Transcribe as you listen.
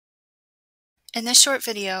In this short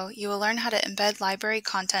video, you will learn how to embed library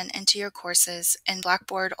content into your courses in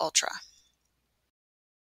Blackboard Ultra.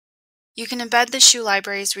 You can embed the Shoe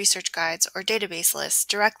Library's research guides or database lists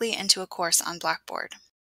directly into a course on Blackboard.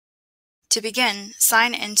 To begin,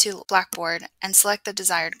 sign into Blackboard and select the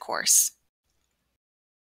desired course.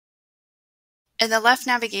 In the left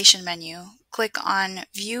navigation menu, click on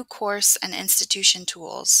View Course and Institution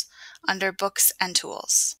Tools under Books and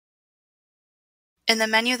Tools. In the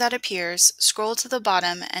menu that appears, scroll to the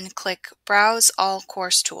bottom and click Browse All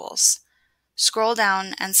Course Tools. Scroll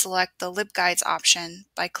down and select the LibGuides option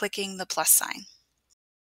by clicking the plus sign.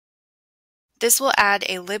 This will add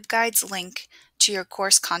a LibGuides link to your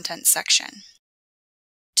course content section.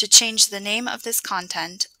 To change the name of this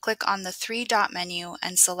content, click on the three-dot menu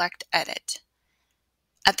and select Edit.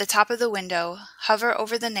 At the top of the window, hover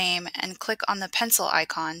over the name and click on the pencil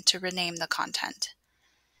icon to rename the content.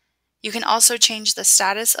 You can also change the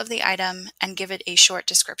status of the item and give it a short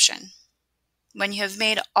description. When you have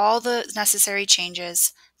made all the necessary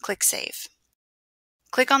changes, click Save.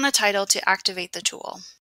 Click on the title to activate the tool.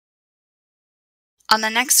 On the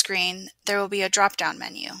next screen, there will be a drop-down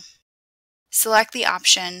menu. Select the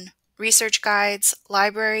option Research Guides,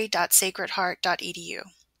 library.sacredheart.edu.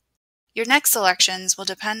 Your next selections will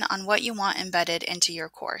depend on what you want embedded into your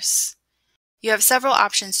course. You have several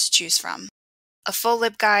options to choose from: a full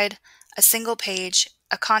LibGuide, a single page,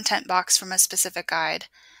 a content box from a specific guide,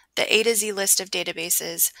 the A to Z list of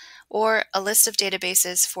databases, or a list of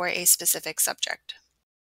databases for a specific subject.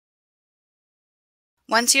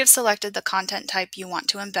 Once you have selected the content type you want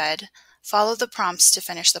to embed, follow the prompts to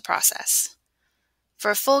finish the process.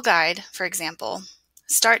 For a full guide, for example,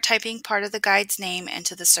 start typing part of the guide's name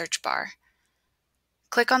into the search bar.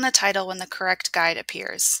 Click on the title when the correct guide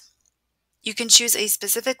appears. You can choose a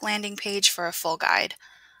specific landing page for a full guide,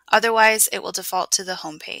 otherwise it will default to the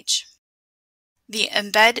home page. The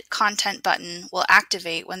Embed Content button will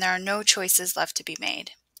activate when there are no choices left to be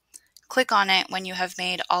made. Click on it when you have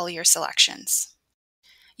made all your selections.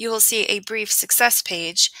 You will see a brief success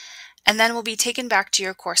page and then will be taken back to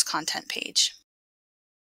your course content page.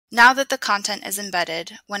 Now that the content is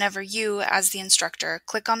embedded, whenever you, as the instructor,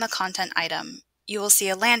 click on the content item, you will see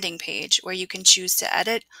a landing page where you can choose to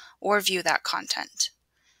edit or view that content.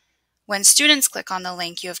 When students click on the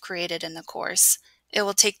link you have created in the course, it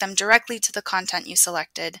will take them directly to the content you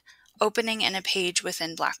selected, opening in a page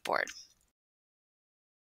within Blackboard.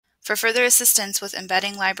 For further assistance with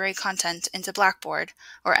embedding library content into Blackboard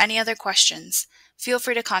or any other questions, feel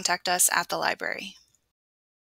free to contact us at the library.